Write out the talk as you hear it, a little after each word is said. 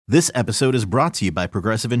This episode is brought to you by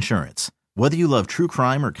Progressive Insurance. Whether you love true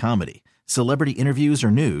crime or comedy, celebrity interviews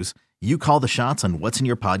or news, you call the shots on what's in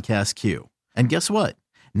your podcast queue. And guess what?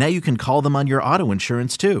 Now you can call them on your auto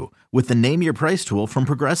insurance too with the Name Your Price tool from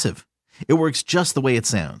Progressive. It works just the way it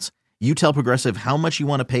sounds. You tell Progressive how much you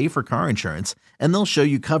want to pay for car insurance, and they'll show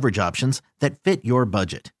you coverage options that fit your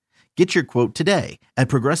budget. Get your quote today at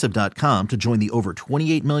Progressive.com to join the over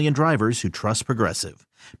 28 million drivers who trust Progressive.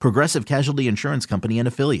 Progressive Casualty Insurance Company and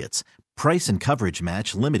Affiliates. Price and coverage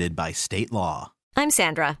match limited by state law. I'm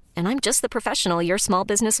Sandra, and I'm just the professional your small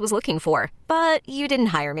business was looking for. But you didn't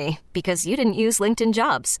hire me because you didn't use LinkedIn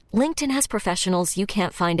Jobs. LinkedIn has professionals you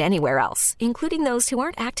can't find anywhere else, including those who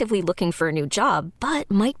aren't actively looking for a new job, but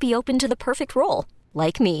might be open to the perfect role,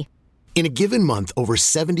 like me. In a given month, over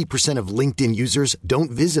 70% of LinkedIn users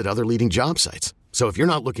don't visit other leading job sites. So if you're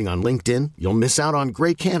not looking on LinkedIn, you'll miss out on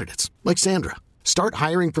great candidates like Sandra. Start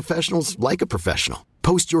hiring professionals like a professional.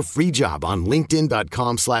 Post your free job on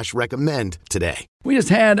linkedin.com/recommend today. We just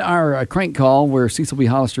had our crank call where Cecil B.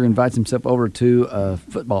 Hollister invites himself over to a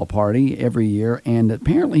football party every year, and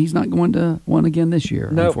apparently he's not going to one again this year,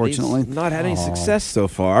 unfortunately. He's not had any success so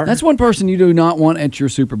far. That's one person you do not want at your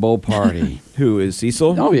Super Bowl party. Who is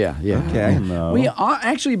Cecil? Oh, yeah. Okay. No. We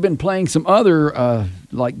actually been playing some other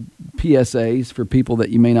like PSAs for people that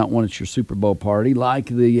you may not want at your Super Bowl party, like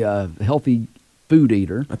the healthy food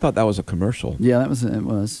eater. I thought that was a commercial. Yeah, it was.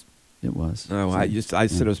 No, I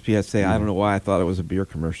said it was PSA. I don't know why I thought it was a beer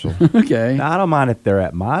commercial. Okay. Now, I don't mind if they're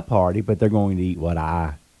at my party, but they're going to eat what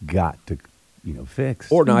I got to,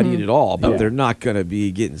 fix. Or not eat at all, but they're not going to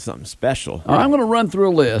be getting something special. I'm going to run through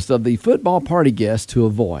a list of the football party guests to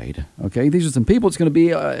avoid. Okay, these are some people that's going to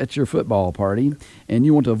be at your football party, and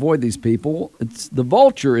you want to avoid these people. The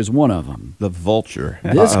Vulture is one of them. The Vulture.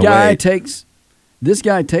 This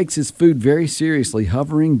guy takes his food very seriously,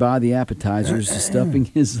 hovering by the appetizers, stuffing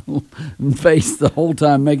his face the whole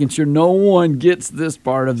time, making sure no one gets this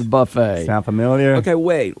part of the buffet. Sound familiar? Okay,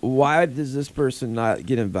 wait. Why does this person not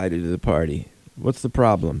get invited to the party? What's the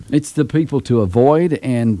problem? It's the people to avoid,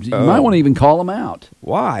 and you might want to even call them out.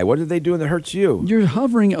 Why? What are they doing that hurts you? You're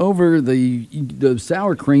hovering over the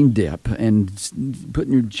sour cream dip and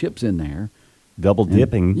putting your chips in there. Double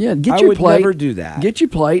dipping. Yeah, get your plate. I would never do that. Get your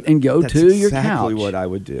plate and go That's to your couch. That's exactly what I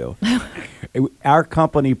would do. Our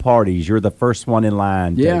company parties, you're the first one in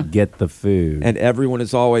line to get the food. And everyone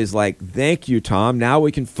is always like, thank you, Tom. Now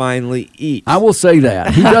we can finally eat. I will say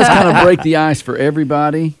that. He does kind of break the ice for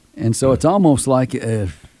everybody, and so it's almost like, I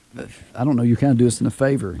don't know, you kind of do us in a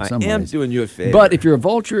favor in some ways. I am doing you a favor. But if you're a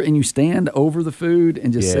vulture and you stand over the food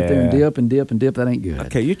and just sit there and dip and dip and dip, that ain't good.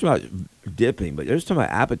 Okay, you're talking about dipping, but there's talking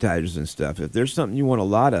about appetizers and stuff. If there's something you want a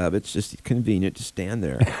lot of, it's just convenient to stand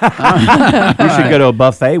there. You should go to a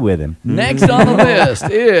buffet with him. Next on the list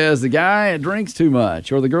is the guy that drinks too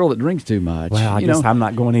much or the girl that drinks too much. Well, I guess I'm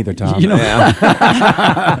not going either, Tom.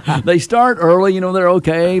 They start early, they're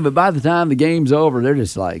okay, but by the time the game's over, they're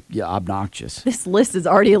just like, obnoxious. This list has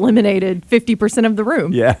already eliminated 50% of the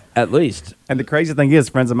room. Yeah. At least. And the crazy thing is,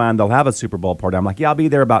 friends of mine, they'll have a Super Bowl party. I'm like, I'll be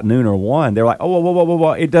there about noon or 1. They're like,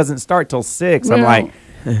 whoa. It doesn't start till 6. I'm like,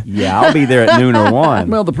 I'll be there at noon or 1.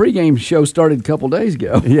 Well, the pregame show started a couple days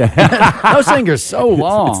ago. Yeah. Those things are so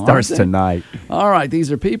long. It starts tonight. All right.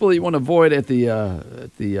 These are people that you want to avoid at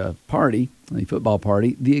the party, the football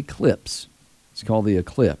party, the eclipse. It's called the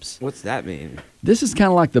eclipse. What's that mean? This is kind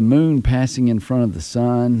of like the moon passing in front of the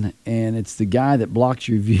sun, and it's the guy that blocks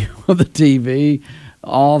your view of the TV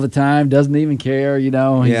all the time, doesn't even care, He's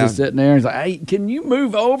just sitting there. He's like, hey, can you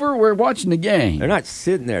move over? We're watching the game. They're not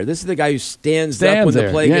sitting there. This is the guy who stands up when the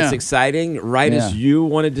play gets exciting, as you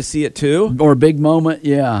wanted to see it too. Or a big moment,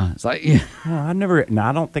 It's like, I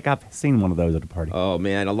don't think I've seen one of those at a party. Oh,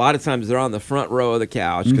 man. A lot of times they're on the front row of the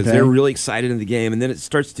couch because they're really excited in the game, and then it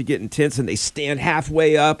starts to get intense, and they stand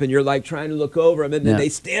halfway up, and you're like trying to look over them, and then they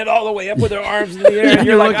stand all the way up with their arms in the air, and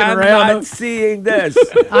you're like, I'm not seeing this.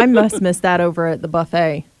 I must miss that over at the buffet.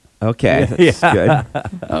 Okay, that's good.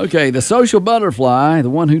 Okay, the social butterfly, the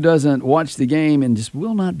one who doesn't watch the game and just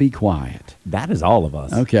will not be quiet. That is all of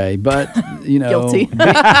us. Okay, but, Guilty.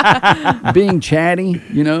 being chatty,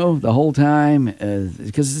 the whole time,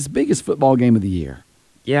 because it's the biggest football game of the year.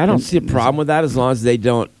 Yeah, I don't see a problem with that as long as they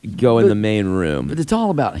don't go in the main room. But it's all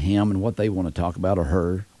about him and what they want to talk about or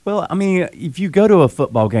her. Well, I mean, if you go to a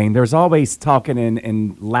football game, there's always talking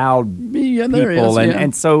and loud people.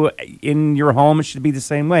 And so in your home, it should be the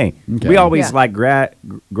same way. Okay. We always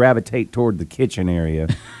gravitate toward the kitchen area.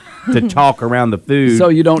 to talk around the food. So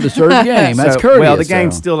you don't disturb the game. That's courteous. Well, the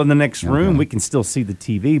game's still in the next room. Okay. We can still see the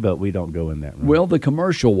TV, but we don't go in that room. Well, the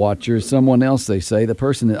commercial watcher is someone else, they say, the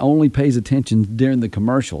person that only pays attention during the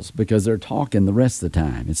commercials because they're talking the rest of the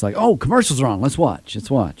time. It's like, oh, commercials are on. Let's watch.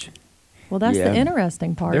 Well, that's Yeah. the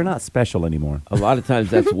interesting part. They're not special anymore. A lot of times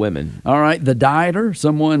that's women. All right, the dieter,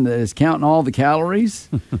 someone that is counting all the calories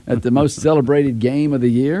at the most celebrated game of the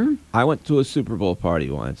year. I went to a Super Bowl party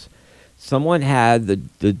once. Someone had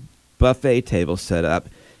the buffet table set up,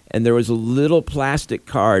 and there was a little plastic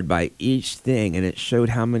card by each thing, and it showed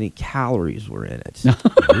how many calories were in it.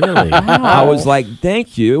 Really? I was like,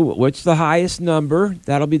 thank you. What's the highest number?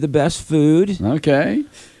 That'll be the best food. Okay.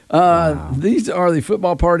 These are the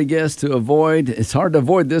football party guests to avoid. It's hard to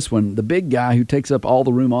avoid this one. The big guy who takes up all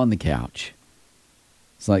the room on the couch.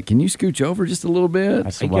 It's like, can you scooch over just a little bit?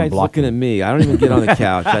 That's That the one guy's blocking. looking at me. I don't even get on the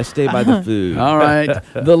couch. I stay by the food. All right.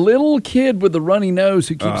 The little kid with the runny nose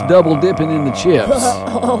who keeps double dipping in the chips.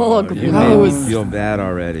 Oh, You made me gross. feel bad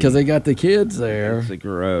already. Because they got the kids there. It's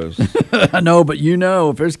gross. I know, but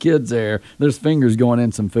if there's kids there, there's fingers going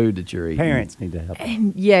in some food that you're eating. Parents need to help.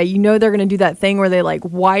 Yeah, they're going to do that thing where they like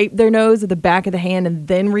wipe their nose at the back of the hand and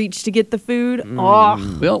then reach to get the food.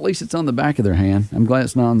 Oh, Well, at least it's on the back of their hand. I'm glad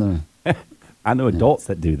it's not on the... I know adults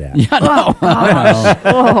that do that. I know.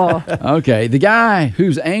 oh. Okay, the guy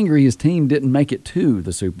who's angry his team didn't make it to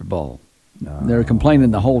the Super Bowl. They're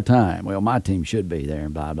complaining the whole time. Well, my team should be there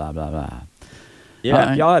and blah, blah, blah, blah. Yeah, All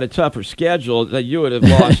right. if y'all had a tougher schedule, that you would have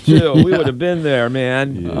lost too. We would have been there,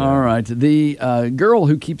 man. All right, the girl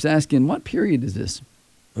who keeps asking, what period is this?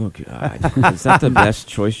 Oh, God. Is that the best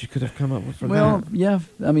choice you could have come up with for Well, that? yeah,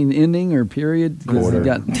 I mean, ending or period. 'Cause you Quarter.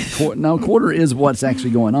 got quarter is what's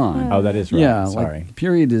actually going on. Oh, that is right. Yeah, Sorry. like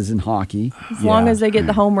period is in hockey. As long as they get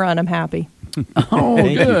the home run, I'm happy. Oh,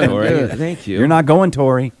 Thank good. you, Tori. good. Thank you. You're not going,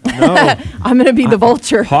 Tori. No. I'm going to be the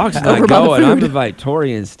vulture. Hawk's over not by the going. I'm food. invite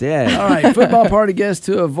Tori instead. All right, football party guest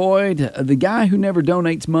to avoid. The guy who never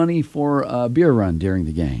donates money for a beer run during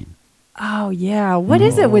the game. Oh, yeah. What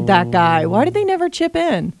is it with that guy? Why did they never chip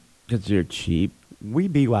in? Because you're cheap. We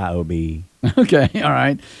BYOB. Okay, all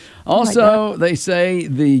right. Also, they say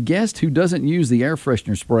the guest who doesn't use the air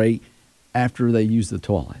freshener spray after they use the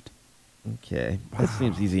toilet. Okay. That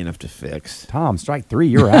seems easy enough to fix. Tom, strike 3.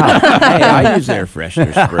 You're out. Hey, I use air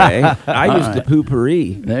freshener spray. I use the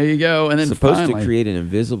poopery. There you go. And then It's supposed finally, to create an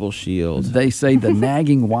invisible shield. they say the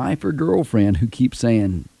nagging wife or girlfriend who keeps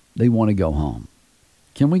saying they want to go home.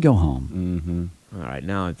 Can we go home? All right,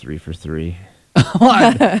 now I'm 3 for 3.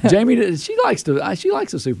 Jamie, she likes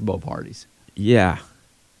the Super Bowl parties. Yeah. I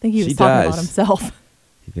think he was She talking does. about himself.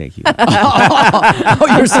 Thank you.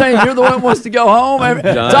 Oh, you're saying you're the one who wants to go home?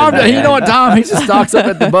 done, Tom, man. you know what, Tom? He just stocks up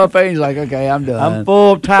at the buffet. He's like, okay, I'm done. I'm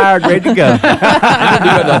full, tired, ready to go. I need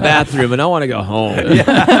to go to the bathroom, and I want to go home.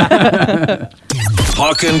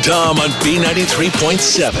 Hawk and Tom on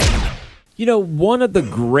B93.7. You know, one of the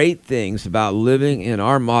great things about living in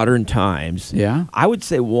our modern times, Yeah? I would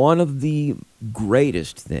say one of the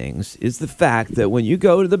greatest things is the fact that when you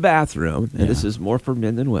go to the bathroom, and this is more for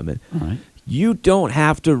men than women, All right. you don't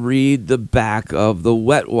have to read the back of the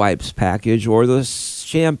wet wipes package or the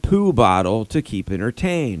shampoo bottle to keep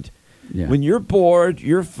entertained. Yeah. When you're bored,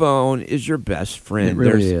 your phone is your best friend. It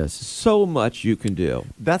really There's is. so much you can do.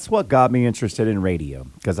 That's what got me interested in radio,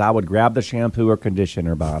 because I would grab the shampoo or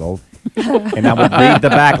conditioner bottle, and I would read the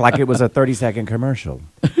back like it was a 30-second commercial.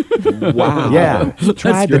 Wow. Yeah.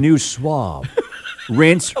 Try the new Suave.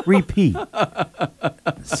 Rinse, repeat.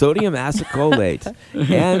 Sodium acetylate,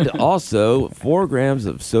 and also 4 grams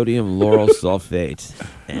of sodium lauryl sulfate,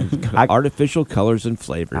 and artificial colors and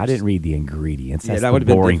flavors. I didn't read the ingredients. Yeah, That's that the would've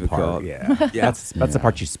been boring difficult. part. Yeah. That's the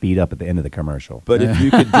part you speed up at the end of the commercial. But if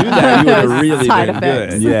you could do that, you would have really Side been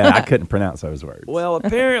effects. good. Yeah, I couldn't pronounce those words. Well,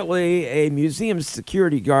 apparently, a museum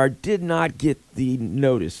security guard did not get the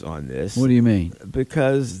notice on this What do you mean?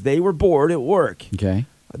 because they were bored at work. Okay.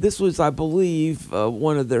 This was, I believe,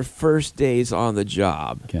 one of their first days on the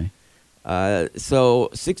job. Okay. So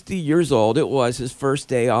 60 years old, it was his first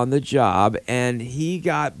day on the job, and he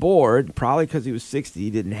got bored, probably because he was 60, he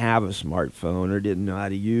didn't have a smartphone or didn't know how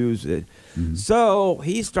to use it. So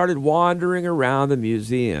he started wandering around the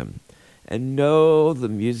museum. And no, the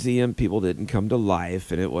museum people didn't come to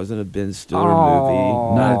life, and it wasn't a Ben Stiller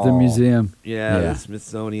movie. Not at the museum. Yeah, the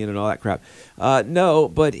Smithsonian and all that crap. No,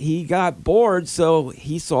 but he got bored, so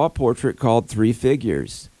he saw a portrait called Three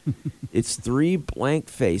Figures. It's 3 blank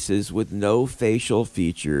faces with no facial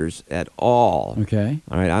features at all. Okay.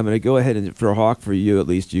 All right, I'm going to go ahead and, for Hawk, for you at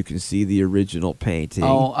least, you can see the original painting.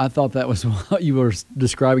 Oh, I thought that was what you were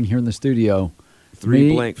describing here in the studio.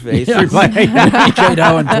 three blank faces.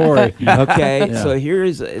 Kato and Tori. Okay, so here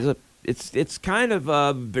is a it's kind of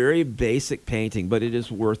a very basic painting, but it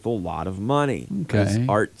is worth a lot of money. As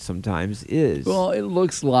art sometimes is. Well, it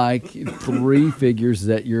looks like three figures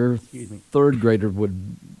that your third grader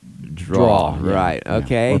would draw. Right,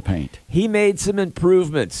 okay. Or paint. He made some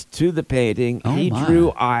improvements to the painting. Oh, he my.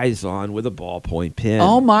 drew eyes on with a ballpoint pen.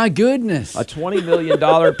 Oh, my goodness. A $20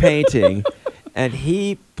 million painting, and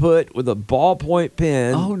he put with a ballpoint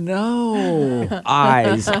pen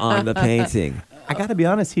eyes on the painting. I got to be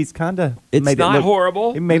honest, he's kind of It's not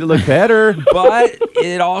horrible. He made it look better. But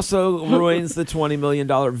it also ruins the $20 million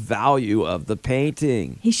value of the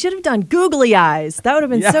painting. He should have done googly eyes. That would have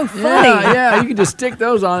been so funny. Yeah, you can just stick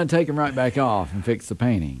those on and take them right back off and fix the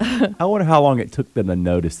painting. I wonder how long it took them to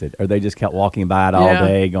notice it. Or they just kept walking by it all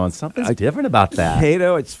day going, something's different about that.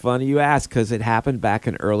 Kato, it's funny you ask because it happened back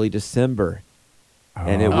in early December.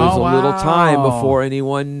 And it was a little time before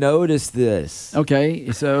anyone noticed this. Okay,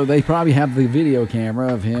 so they probably have the video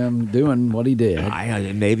camera of him doing what he did.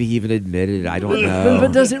 Maybe he even admitted it. I don't know.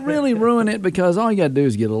 But does it really ruin it? Because all you got to do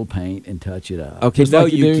is get a little paint and touch it up. Okay, Just no,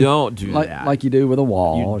 like you don't do like, that. Like you do with a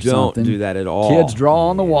wall You or don't something. do that at all. Kids draw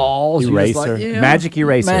on the walls. Eraser. Magic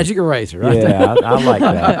eraser. Magic eraser, right there. Yeah, I like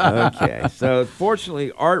that. Okay, so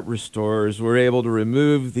fortunately, art restorers were able to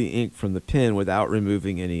remove the ink from the pen without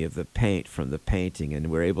removing any of the paint from the painting,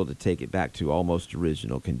 and were able to take it back to almost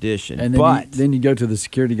original condition. And then you go to the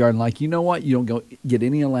security guard and like, you know what? You don't go get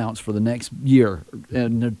any allowance for the next year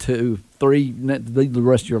and 2, 3, the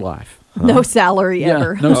rest of your life. No salary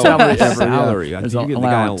ever. No salary ever. Salary. Yeah. I There's think you an get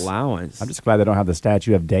the guy allowance. allowance. I'm just glad they don't have the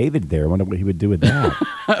statue of David there. I wonder what he would do with that.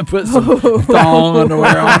 Put some thong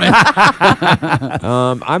underwear on it.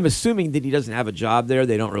 I'm assuming that he doesn't have a job there.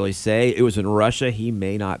 They don't really say. It was in Russia. He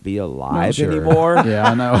may not be alive anymore. Yeah,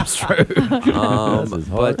 I know. It's true.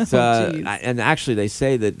 And actually, they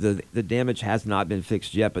say that the damage has not been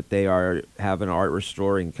fixed yet, but they have an art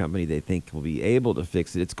restoring company they think will be able to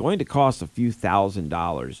fix it. It's going to cost a few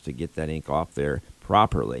 $1,000s to get that ink off there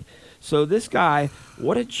properly. So this guy,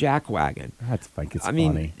 what a jackwagon. That's funny. I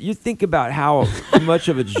mean, you think about how much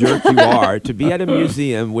of a jerk you are to be at a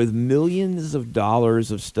museum with millions of dollars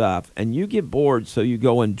of stuff, and you get bored, so you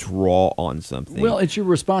go and draw on something. Well, it's your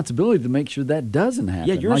responsibility to make sure that doesn't happen.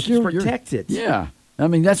 Yeah, you're supposed to protect it. Yeah. I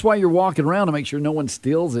mean, that's why you're walking around to make sure no one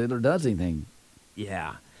steals it or does anything.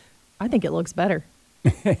 Yeah. I think it looks better.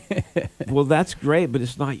 Well, that's great, but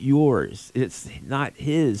it's not yours. It's not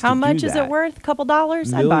his. How much is it worth? A couple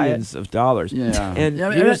dollars? I'd buy it. Millions of dollars. Yeah. And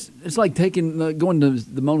it's like going to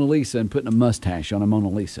the Mona Lisa and putting a mustache on a Mona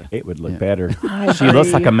Lisa. It would look better. She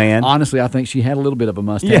looks like a man. Honestly, I think she had a little bit of a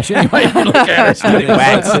mustache anyway. Look at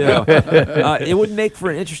her. It would make for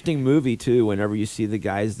an interesting movie, too, whenever you see the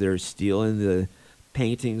guys that are stealing the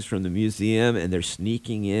paintings from the museum and they're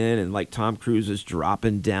sneaking in, and like Tom Cruise is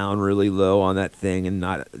dropping down really low on that thing and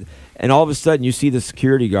all of a sudden you see the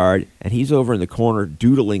security guard and he's over in the corner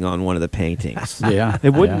doodling on one of the paintings. Yeah.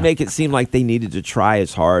 It wouldn't make it seem like they needed to try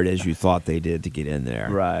as hard as you thought they did to get in there.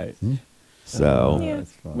 Right. So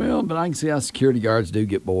well, but I can see how security guards do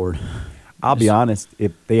get bored. I'll be honest,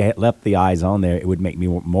 if they had left the eyes on there, it would make me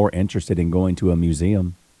more interested in going to a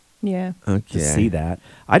museum. Yeah. Okay. To see that.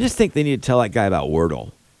 I just think they need to tell that guy about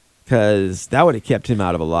Wordle, because that would have kept him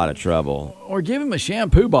out of a lot of trouble. Or give him a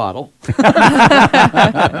shampoo bottle. It's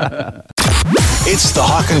the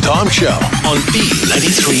Hawk and Tom Show on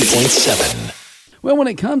B93.7. Well, when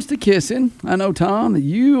it comes to kissing, I know, Tom, that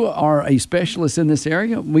you are a specialist in this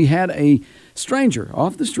area. We had a stranger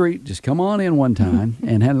off the street just come on in one time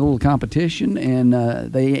and had a little competition, and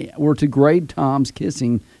they were to grade Tom's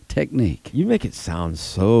kissing technique. You make it sound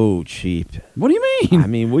so cheap. What do you mean? I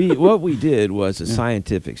mean, what we did was a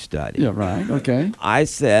scientific study. Yeah, right. Okay. I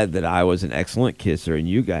said that I was an excellent kisser, and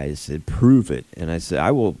you guys said, prove it. And I said,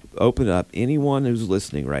 I will open up anyone who's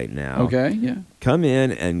listening right now. Okay, yeah. Come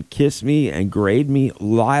in and kiss me and grade me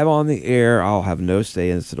live on the air. I'll have no say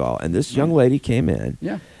in this at all. And this young lady came in.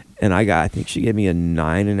 Yeah. And I think she gave me a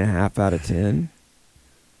 9.5 out of 10.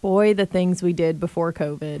 Boy, the things we did before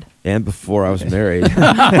COVID. And before I was married.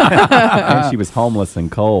 And she was homeless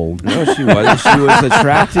and cold. No, she wasn't. She was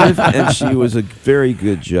attractive, and she was a very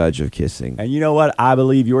good judge of kissing. And you know what? I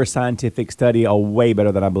believe your scientific study way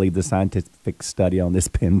better than I believe the scientific study on this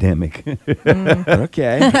pandemic.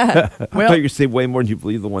 Okay. I thought you were going to say way more than you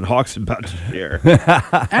believe the one Hawk's about to share.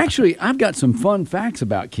 Actually, I've got some fun facts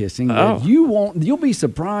about kissing that you'll be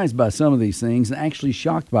surprised by some of these things and actually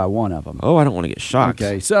shocked by one of them. Oh, I don't want to get shocked.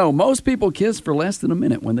 Okay, so most people kiss for less than a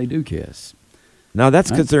minute when they do kiss. No,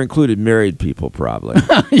 that's because they're included married people, probably.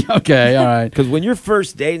 Okay, all right. Because when you're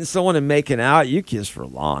first dating someone and making out, you kiss for a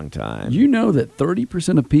long time. You know that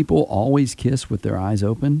 30% of people always kiss with their eyes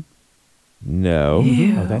open? No.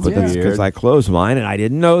 Oh, that's But that's weird. because I closed mine and I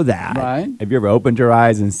didn't know that. Right. Have you ever opened your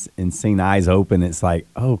eyes and seen eyes open? It's like,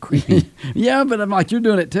 oh, creepy. Yeah, but I'm like, you're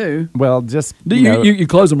doing it too. Well, just Do you know, you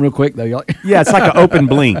close them real quick, though? You're like, yeah, it's like an open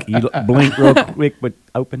blink. You blink real quick, but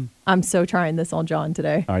open. I'm so trying this on John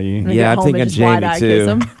today. Are you? I'm gonna Yeah, get I'm home thinking and just Jamie, wide-eye too. kiss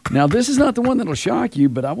him. Now, this is not the one that'll shock you,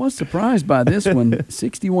 but I was surprised by this one.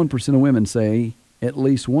 61% of women say at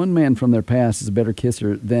least one man from their past is a better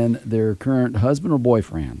kisser than their current husband or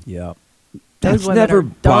boyfriend. Yep. That's Those women never are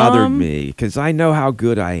bothered dumb. me because I know how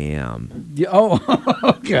good I am. Yeah, oh,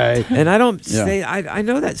 okay. And I don't Yeah. say, I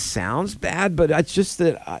know that sounds bad, but it's just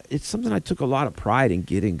that it's something I took a lot of pride in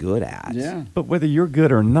getting good at. Yeah. But whether you're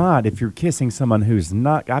good or not, if you're kissing someone who's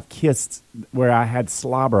not, I've kissed where I had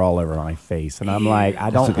slobber all over my face, and I'm like,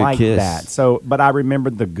 I That's a don't good like kiss. that. So, but I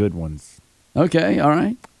remembered the good ones. Okay, all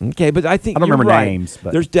right. Okay, but I think I don't you're remember right. names,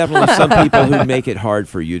 but- There's definitely some people who make it hard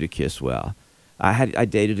for you to kiss well. I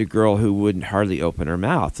dated a girl who wouldn't hardly open her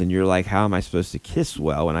mouth, and you're like, how am I supposed to kiss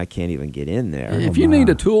well when I can't even get in there? If you need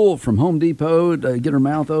a tool from Home Depot to get her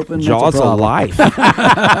mouth open, Jaws that's a of problem.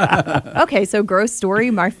 life. Okay, so gross story.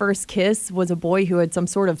 My first kiss was a boy who had some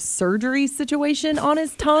sort of surgery situation on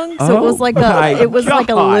his tongue. So it was like my a like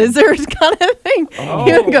a God. lizard kind of thing.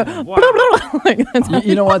 He would go blah, blah, blah, like that's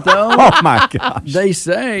You know what, though? Oh my gosh! They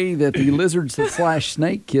say that the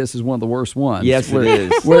lizard/snake kiss is one of the worst ones. Yes, it where-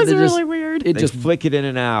 is. where That's they really weird. It They just flick it in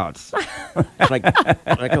and out, like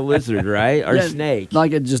a lizard, right? Or yeah, snake.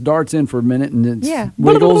 like it just darts in for a minute and it Yeah.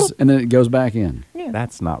 wiggles and then it goes back in.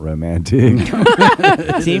 That's not romantic. Team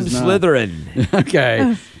is not. Slytherin.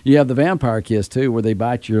 Okay, you have the vampire kiss too, where they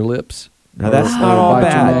bite your lips. Now that's Or not all bite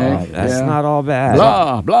your bad. neck. That's Yeah. not all bad.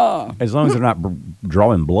 Blah blah. As long as they're not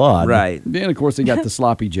drawing blood. Right. Then of course they got the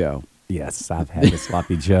sloppy Joe, Yes, I've had the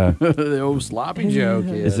sloppy Joe. the old sloppy Joe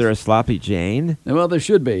kiss. Is there a sloppy Jane? Well, there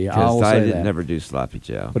should be. I'll Because I say did that. never do sloppy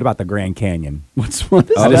Joe. What about the Grand Canyon? What is Oh,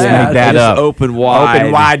 just that? made that Just up. Open wide.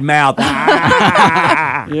 Open wide mouth.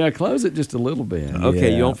 Yeah, close it just a little bit. Okay,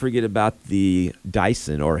 Yeah. you don't forget about the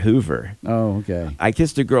Dyson or Hoover. Oh, okay. I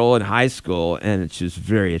kissed a girl in high school, and she was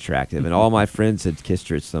very attractive, and all my friends had kissed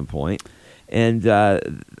her at some point. And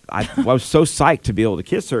I was so psyched to be able to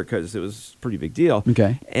kiss her because it was a pretty big deal.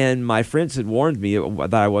 Okay. And my friends had warned me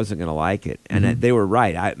that I wasn't going to like it, and they were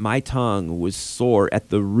right. My tongue was sore at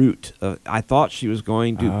the root. I thought she was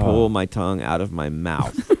going to pull my tongue out of my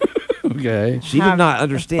mouth. Okay. She did not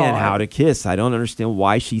understand thought. how to kiss. I don't understand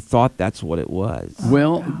why she thought that's what it was.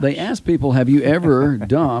 Well, they asked people, have you ever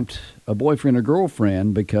dumped a boyfriend or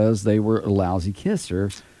girlfriend because they were a lousy kisser?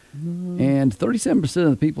 And 37% of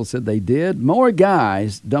the people said they did. More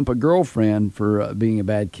guys dump a girlfriend for being a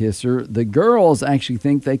bad kisser. The girls actually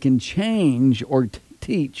think they can change or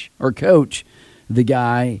teach or coach the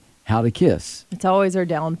guy how to kiss. It's always our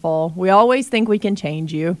downfall. We always think we can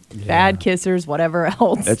change you. Bad kissers, whatever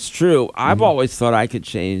else. That's true. I've always thought I could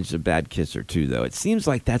change a bad kisser too, though. It seems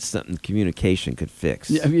like that's something communication could fix.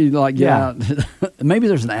 Yeah, I mean, like, yeah. Maybe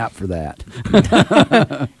there's an app for that.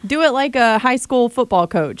 Do it like a high school football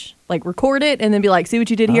coach. Like record it and then be like, see what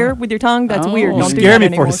you did here with your tongue? That's weird. Oh. Don't do Scare that me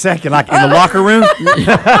anymore. for a second, like in the locker room.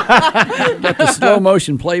 Got the slow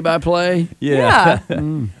motion play-by-play. Yeah.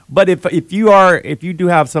 But if you do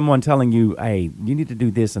have someone telling you, hey, you need to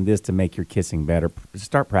do this and this to make your kissing better,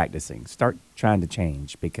 start practicing. Start trying to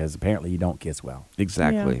change because apparently you don't kiss well.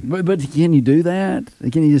 Exactly. But can you do that?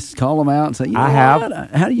 Can you just call them out and say, you know I have.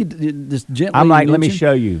 what? How do you just gently I'm like, let me mention?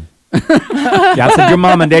 show you. Yeah, I said your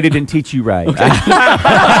mom and daddy didn't teach you right.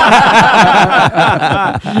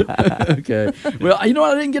 Okay. Well, you know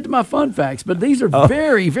what? I didn't get to my fun facts, but these are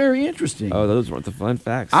very, very interesting. Oh, those weren't the fun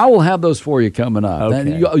facts. I will have those for you coming up. Okay.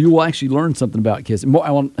 And you will actually learn something about kissing. More,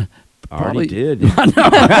 I will, already did.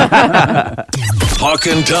 Hawk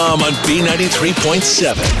and Tom on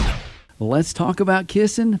B93.7. Let's talk about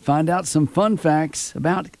kissing, find out some fun facts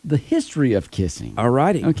about the history of kissing.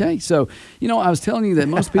 Alrighty. Okay, so, I was telling you that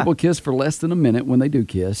most people kiss for less than a minute when they do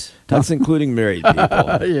kiss. That's including married people.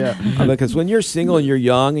 Yeah. Because when you're single and you're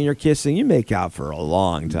young and you're kissing, you make out for a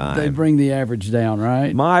long time. They bring the average down,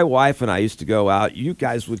 right? My wife and I used to go out. You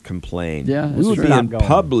guys would complain. Yeah, we that's would true. be in Not going.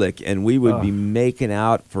 public and we would be making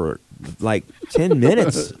out for like 10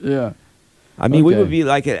 minutes. Yeah. I mean, we Okay. would be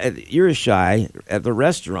like at Irishai at the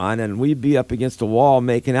restaurant, and we'd be up against a wall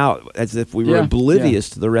making out as if we were Yeah, oblivious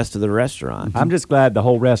to the rest of the restaurant. I'm just glad the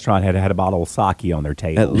whole restaurant had a bottle of sake on their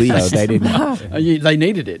table. At least. So they didn't. They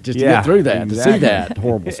needed it just to Yeah, get through that, to see exactly. that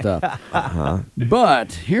horrible stuff.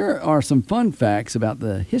 But here are some fun facts about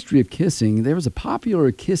the history of kissing. There was a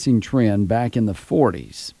popular kissing trend back in the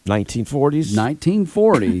 40s, 1940s?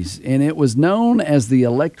 1940s, and it was known as the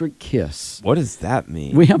electric kiss. What does that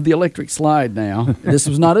mean? We have the electric slide now. This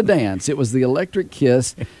was not a dance. It was the electric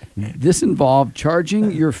kiss. This involved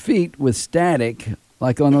charging your feet with static,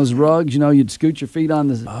 like on those rugs. You know, you'd scoot your feet on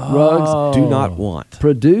the rugs. Do not want.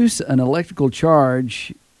 Produce an electrical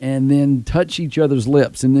charge and then touch each other's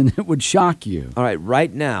lips, and then it would shock you. All right,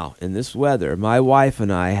 right now in this weather, my wife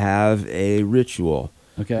and I have a ritual.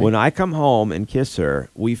 Okay. When I come home and kiss her,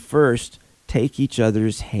 we first take each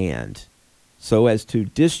other's hand so as to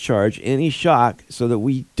discharge any shock so that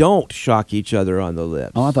we don't shock each other on the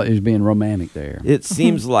lips. Oh, I thought you was being romantic there. It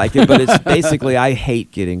seems like it, but it's basically I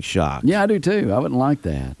hate getting shocked. Yeah, I do too. I wouldn't like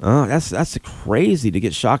that. Oh, that's crazy to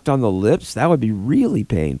get shocked on the lips. That would be really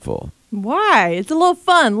painful. Why? It's a little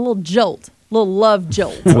fun, a little jolt, a little love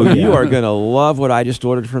jolt. Well, you are going to love what I just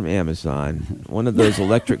ordered from Amazon. One of those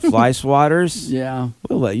electric fly swatters. Yeah.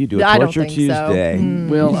 We'll let you do a I don't Torture think so. Tuesday.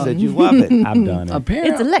 Well, You said you love it. I've done it.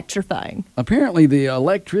 It's electrifying. Apparently, the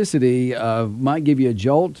electricity might give you a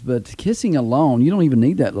jolt, but kissing alone, you don't even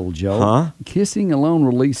need that little jolt. Huh? Kissing alone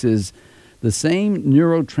releases the same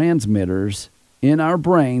neurotransmitters in our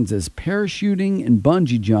brains as parachuting and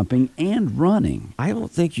bungee jumping and running. I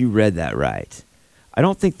don't think you read that right. I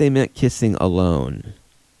don't think they meant kissing alone.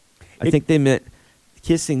 I think they meant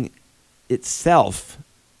kissing itself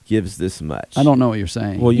gives this much. I don't know what you're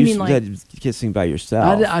saying. Well, You you mean said kissing by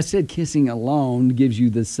yourself. I said kissing alone gives you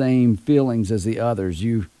the same feelings as the others.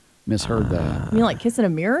 You misheard that. You mean like kissing a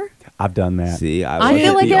mirror? I've done that. See, I wasn't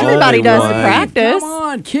feel like the everybody only does to one. practice. Come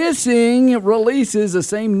on, kissing releases the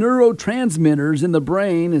same neurotransmitters in the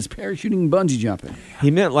brain as parachuting and bungee jumping. He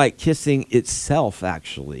meant like kissing itself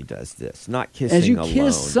actually does this, not kissing As you alone.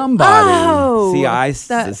 kiss somebody. Oh. See, I the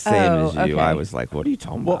that- same as you. okay. I was like, what are you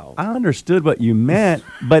talking Well, about? I understood what you meant,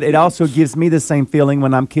 but it also gives me the same feeling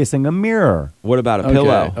when I'm kissing a mirror. What about a Okay,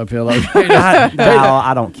 pillow? A pillow.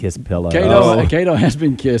 I don't kiss pillows. Cato has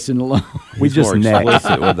been kissing alone. We He's just more neck.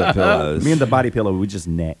 explicit with the pillows. Me and the body pillow, we just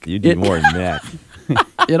neck. You do more neck.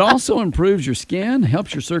 It also improves your skin,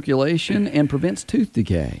 helps your circulation, and prevents tooth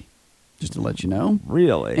decay. Just to let you know.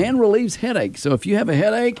 Really? And relieves headaches. So if you have a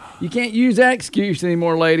headache, you can't use that excuse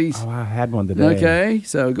anymore, ladies. Oh, I had one today. Okay,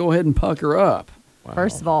 so go ahead and pucker up.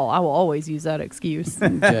 First of all, I will always use that excuse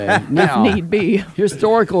if Okay, now need be.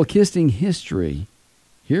 historical kissing history.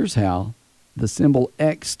 Here's how the symbol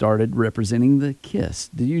X started representing the kiss.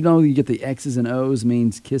 Did you know you get the X's and O's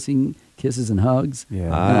means kissing, kisses and hugs?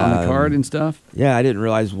 Yeah. On the card and stuff. Yeah, I didn't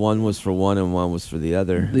realize one was for one and one was for the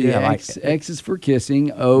other. The Yeah, like- X is for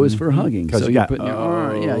kissing, O is for hugging. 'Cause So you you're got putting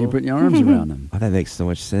you're putting your arms around them. Oh, that makes so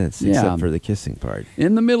much sense, Yeah. except for the kissing part.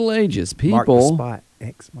 In the Middle Ages, Mark the people spot.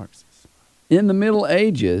 X marks the spot. in the Middle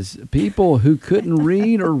Ages, people who couldn't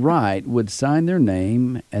read or write would sign their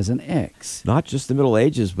name as an X. Not just the Middle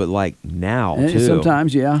Ages, but like now, And too.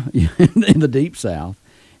 sometimes, yeah, in the Deep South.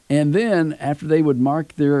 And then after they would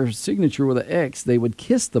mark their signature with an X, they would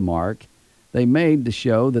kiss the mark they made to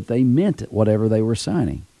show that they meant whatever they were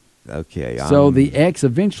signing. Okay. So the X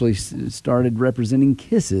eventually started representing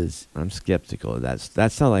kisses. I'm skeptical of that.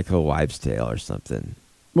 That sounds like a wives' tale or something.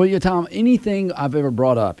 Well, yeah, Tom, anything I've ever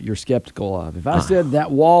brought up, you're skeptical of. If I said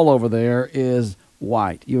that wall over there is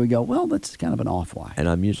white, you would go, well, that's kind of an off-white. And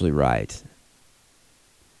I'm usually right.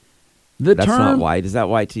 The That's term, not white. Is that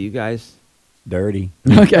white to you guys? Dirty.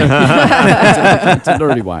 Okay. it's a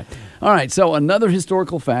dirty white. All right, so another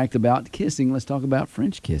historical fact about kissing. Let's talk about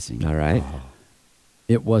French kissing. All right.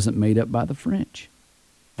 It wasn't made up by the French.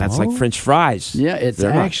 That's like French fries. Yeah, it's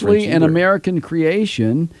They're not actually French an either. American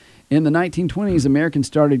creation. In the 1920s, Americans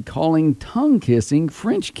started calling tongue kissing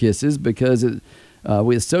French kisses because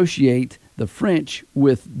we associate the French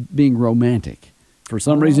with being romantic. For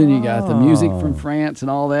some reason, you got the music from France and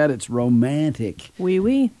all that. It's romantic. Wee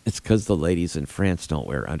wee. It's because the ladies in France don't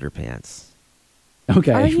wear underpants.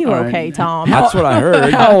 Okay. Are you all right. okay, Tom? That's what I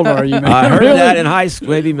heard. How old are you, man? I heard Really? that in high school,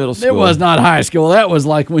 maybe middle school. It was not high school. That was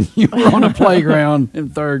like when you were on a playground in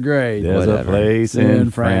third grade. There's Whatever. a place In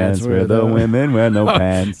in France France where where the the- women wear no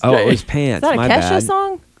pants. Oh, it was pants. Is that a My Kesha bad.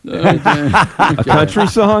 song? A country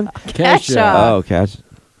song? Kesha. Oh, Kesha.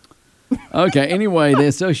 Okay. Anyway, they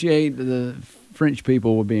associate the French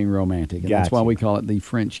people were being romantic, and that's why we call it the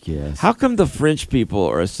French kiss. How come the French people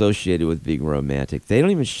are associated with being romantic? They don't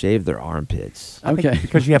even shave their armpits. Okay.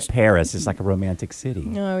 Because you have Paris. It's like a romantic city.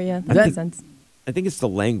 Oh, yeah. That makes sense. I think it's the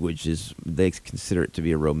language. They consider it to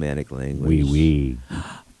be a romantic language. Oui, oui.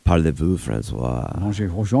 Parlez-vous,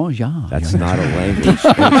 Francois? Yeah. That's not a language. It's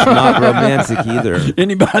not romantic either.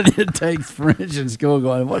 Anybody that takes French in school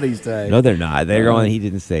going, what did he say? No, they're not. They're going, he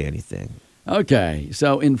didn't say anything. Okay.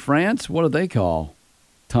 So in France, what do they call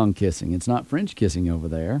tongue kissing? It's not French kissing over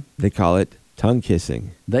there. They call it tongue kissing.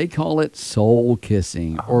 They call it soul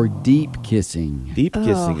kissing or deep kissing. Deep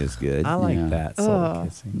kissing is good. I like that, soul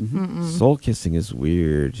kissing. Mm-hmm. Soul kissing is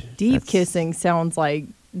weird. Deep kissing sounds like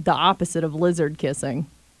the opposite of lizard kissing.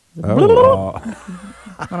 Oh.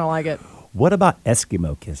 I don't like it. What about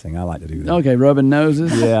Eskimo kissing? I like to do that. Okay, rubbing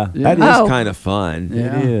noses. Yeah. That is kind of fun.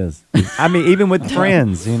 Yeah. It is. I mean, even with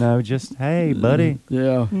friends, just, hey, buddy.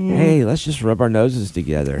 Yeah. Hey, let's just rub our noses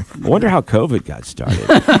together. I wonder how COVID got started.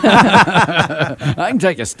 I can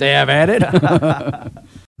take a stab at it.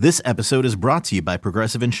 This episode is brought to you by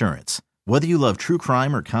Progressive Insurance. Whether you love true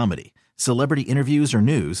crime or comedy, celebrity interviews or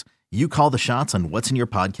news, you call the shots on what's in your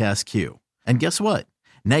podcast queue. And guess what?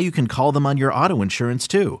 Now you can call them on your auto insurance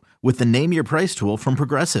too with the Name Your Price tool from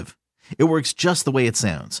Progressive. It works just the way it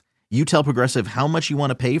sounds. You tell Progressive how much you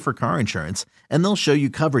want to pay for car insurance, and they'll show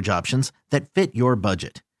you coverage options that fit your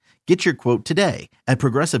budget. Get your quote today at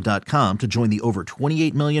Progressive.com to join the over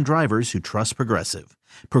 28 million drivers who trust Progressive.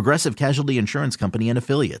 Progressive Casualty Insurance Company and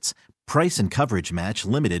Affiliates. Price and coverage match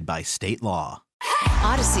limited by state law.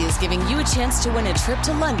 Odyssey is giving you a chance to win a trip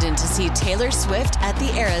to London to see Taylor Swift at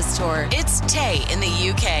the Eras Tour. It's Tay in the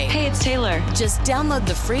UK. Hey, it's Taylor. Just download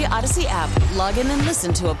the free Odyssey app, log in and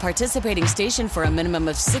listen to a participating station for a minimum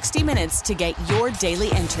of 60 minutes to get your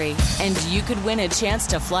daily entry. And you could win a chance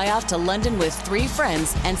to fly off to London with 3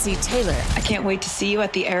 friends and see Taylor. I can't wait to see you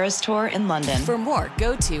at the Eras Tour in London. For more,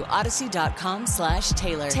 go to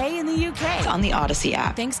odyssey.com/Taylor. Tay in the UK. It's on the Odyssey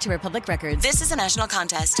app. Thanks to Republic Records. This is a national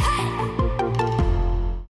contest.